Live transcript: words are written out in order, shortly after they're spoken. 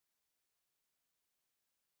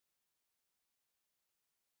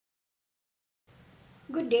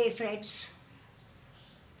Good day, friends.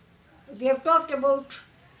 We have talked about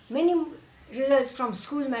many results from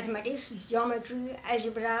school mathematics, geometry,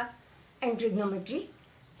 algebra and trigonometry,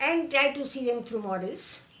 and try to see them through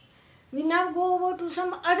models. We now go over to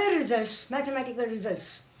some other results, mathematical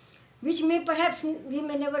results, which perhaps we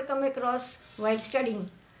may never come across while studying,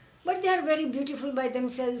 but they are very beautiful by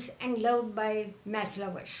themselves and loved by math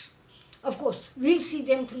lovers. Of course, we'll see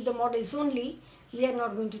them through the models only. We are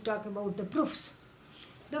not going to talk about the proofs.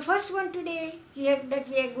 The first one today that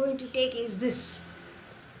we are going to take is this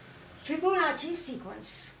Fibonacci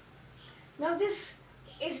sequence. Now this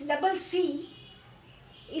is double C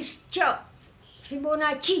is ch,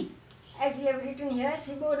 Fibonacci, as we have written here,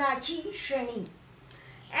 Fibonacci Shreni.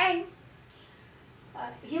 And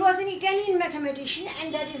he was an Italian mathematician,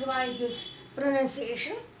 and that is why this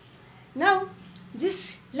pronunciation. Now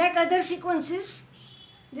this, like other sequences,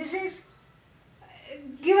 this is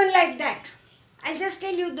given like that. I'll just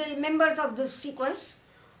tell you the members of this sequence.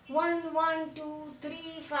 1, 1, 2, 3,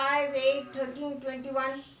 5, 8, 13,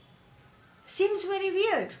 21. Seems very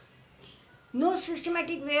weird. No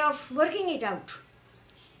systematic way of working it out.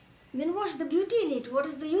 Then what's the beauty in it? What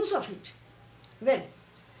is the use of it? Well,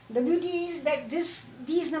 the beauty is that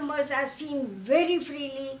these numbers are seen very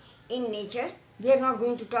freely in nature. We are not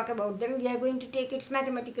going to talk about them. We are going to take its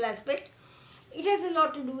mathematical aspect. It has a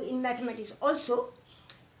lot to do in mathematics also.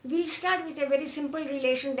 We'll start with a very simple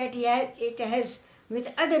relation that it has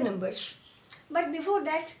with other numbers. But before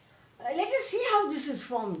that, let us see how this is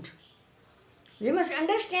formed. We must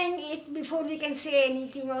understand it before we can say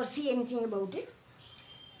anything or see anything about it.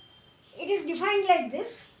 It is defined like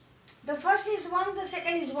this. The first is 1, the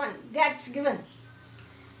second is 1. That's given.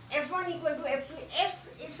 F1 equal to F2.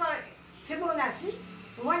 F is for Fibonacci.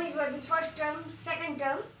 1 is for the first term, second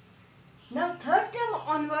term. Now third term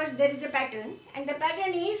onwards there is a pattern, and the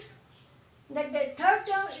pattern is that the third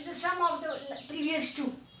term is the sum of the previous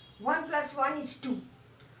two. 1 plus 1 is 2.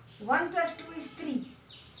 1 plus 2 is 3.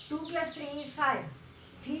 2 plus 3 is 5.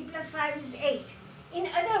 3 plus 5 is 8. In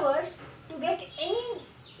other words, to get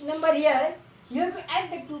any number here, you have to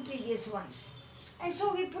add the two previous ones. And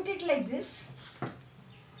so we put it like this.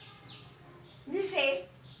 We say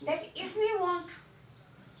that if we want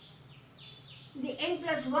the n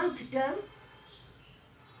plus 1th term,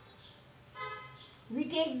 we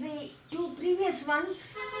take the two previous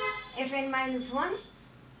ones, fn minus 1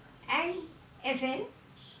 and fn.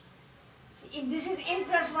 If this is n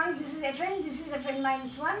plus 1, this is fn, this is fn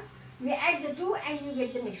minus 1. We add the two and you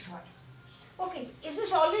get the next one. Okay, is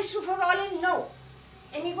this always true for all n? No.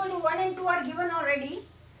 n equal to 1 and 2 are given already.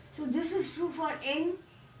 So this is true for n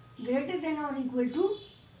greater than or equal to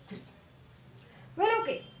 3. Well,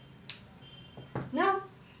 okay. Now,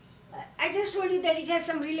 I just told you that it has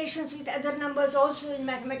some relations with other numbers also in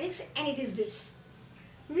mathematics, and it is this.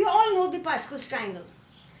 We all know the Pascal's triangle.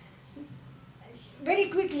 Very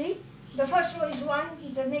quickly, the first row is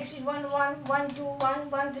 1, the next is 1, 1, 1, 2, 1,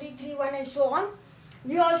 1, 3, 3, 1 and so on.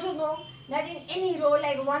 We also know that in any row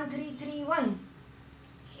like 1, 3, 3, 1,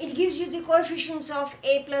 it gives you the coefficients of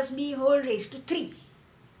a plus b whole raised to 3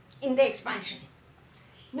 in the expansion.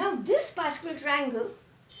 Now this Pascal triangle,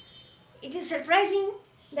 it is surprising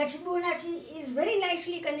that Fibonacci is very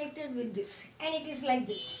nicely connected with this, and it is like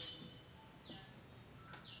this.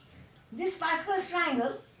 This Pascal's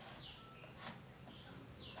triangle,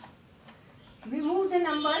 we move the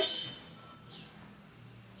numbers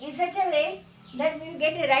in such a way that we will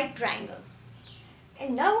get a right triangle.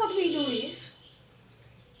 And now what we do is,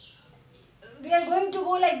 we are going to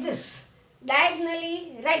go like this,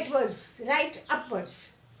 diagonally rightwards, right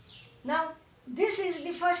upwards. Now, this is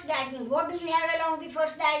the first diagonal. What do we have along the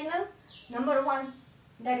first diagonal? Number 1,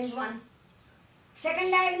 that is 1.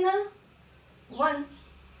 Second diagonal, 1.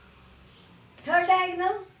 Third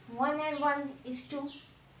diagonal, 1 and 1 is 2.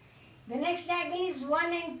 The next diagonal is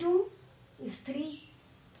 1 and 2 is 3.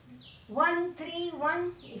 1, 3,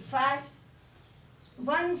 1 is 5.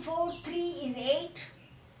 1, 4, 3 is 8.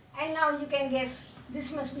 And now you can guess,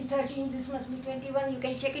 this must be 13, this must be 21. You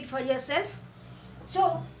can check it for yourself.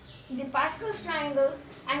 So, the Pascal's triangle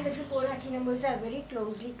and the Fibonacci numbers are very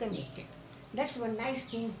closely connected. That's one nice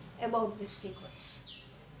thing about this sequence.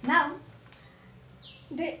 Now,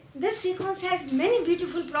 this sequence has many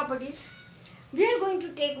beautiful properties. We are going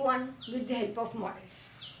to take one with the help of models.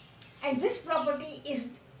 And this property is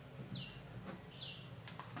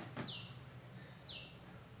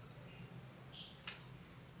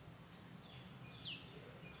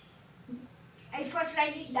I first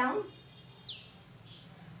write it down.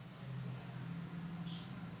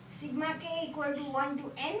 Sigma k equal to 1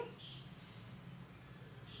 to n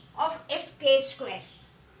of fk square.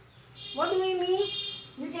 What do we mean?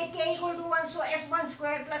 You take k equal to 1, so f1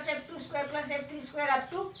 square plus f2 square plus f3 square up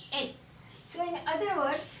to n. So in other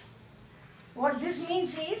words, what this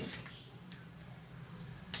means is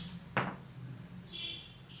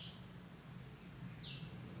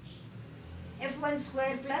f1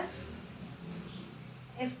 square plus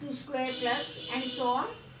f2 square plus and so on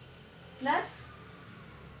plus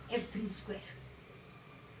f3 square.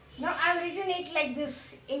 Now I have written it like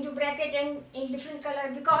this into bracket and in different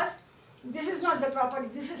color because this is not the property,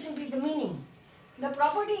 this is simply the meaning. The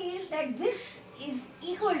property is that this is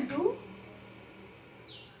equal to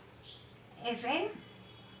Fn,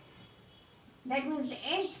 that means the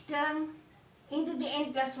nth term into the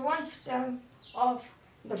n plus 1th term of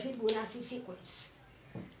the Fibonacci sequence.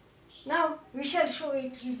 Now we shall show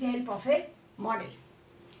it with the help of a model.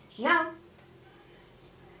 Now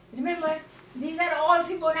remember, these are all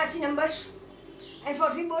Fibonacci numbers, and for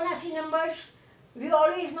Fibonacci numbers we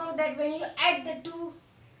always know that when you add the two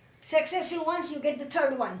successive ones you get the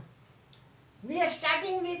third one. We are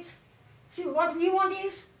starting with, see what we want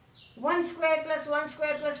is 1 square plus 1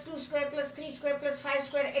 square plus 2 square plus 3 square plus 5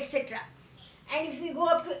 square, etc. And if we go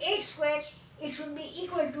up to 8 square, it should be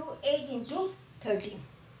equal to 8 into 13.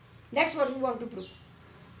 That's what we want to prove.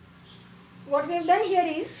 What we have done here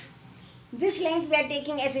is, this length we are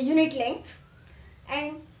taking as a unit length,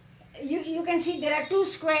 and you can see there are two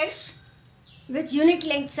squares with unit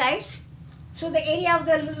length sides. So the area of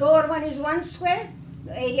the lower one is 1 square,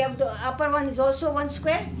 the area of the upper one is also 1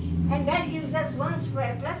 square, and that gives us 1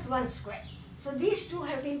 square plus 1 square. So these two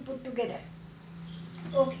have been put together.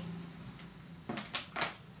 Okay.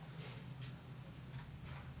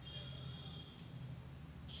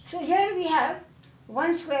 So here we have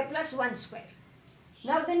 1 square plus 1 square.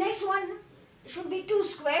 Now the next one should be 2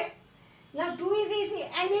 square. Now 2 is easy,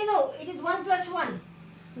 and we know it is 1 plus 1.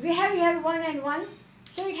 We have here 1 and 1,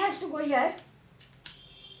 so it has to go here.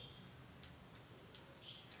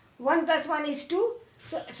 1 plus 1 is 2,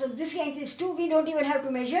 so this length is 2, we don't even have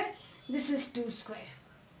to measure. This is 2 square.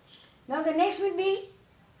 Now the next will be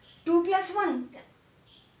 2 plus 1,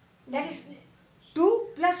 that is 2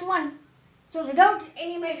 plus 1. So without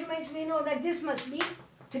any measurements we know that this must be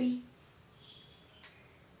 3.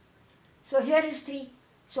 So here is 3.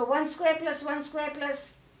 So 1 square plus 1 square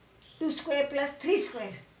plus 2 square plus 3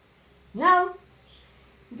 square. Now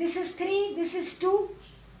this is 3, this is 2.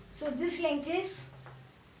 So this length is,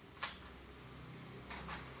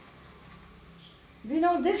 we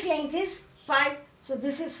know this length is 5. So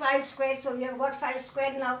this is 5 square. So we have got 5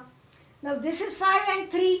 square now. Now this is 5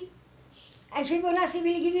 and 3. And Fibonacci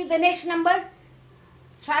will give you the next number.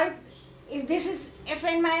 5, if this is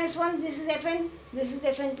Fn minus 1, this is Fn, this is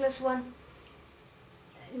Fn plus 1.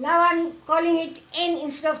 Now I am calling it n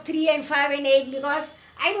instead of 3 and 5 and 8 because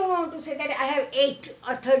I don't want to say that I have 8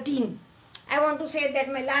 or 13. I want to say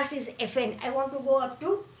that my last is Fn. I want to go up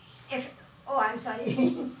to oh, I'm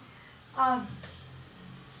sorry.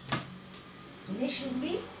 This should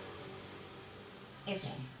be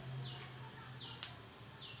Fn.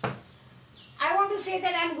 I want to say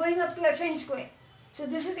that I am going up to Fn square. So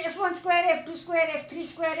this is F1 square, F2 square, F3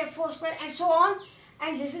 square, F4 square and so on.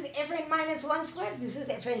 And this is Fn minus 1 square, this is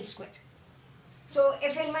Fn square. So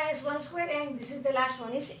Fn minus 1 square, and this is the last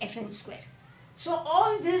one is Fn square. So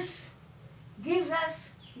all this gives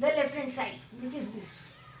us the left hand side, which is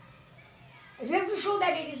this. We have to show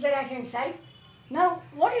that it is the right hand side. Now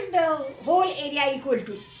what is the whole area equal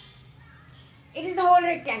to? It is the whole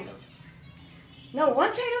rectangle. Now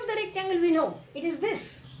one side of the rectangle we know, it is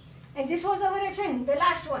this. And this was our Fn, the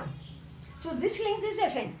last one. So this length is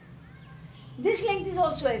Fn. This length is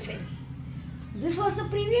also Fn. This was the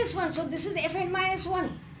previous one, so this is Fn minus 1.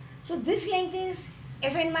 So this length is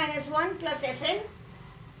Fn minus 1 plus Fn,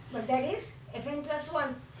 but that is Fn plus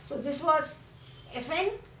 1. So this was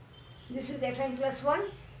Fn, this is Fn plus 1,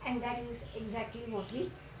 and that is exactly what we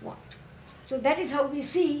want. So that is how we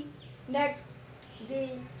see that the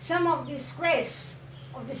sum of the squares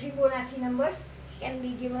of the Fibonacci numbers can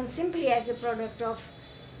be given simply as a product of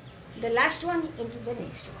the last one into the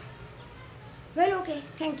next one. Well, okay,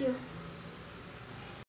 thank you.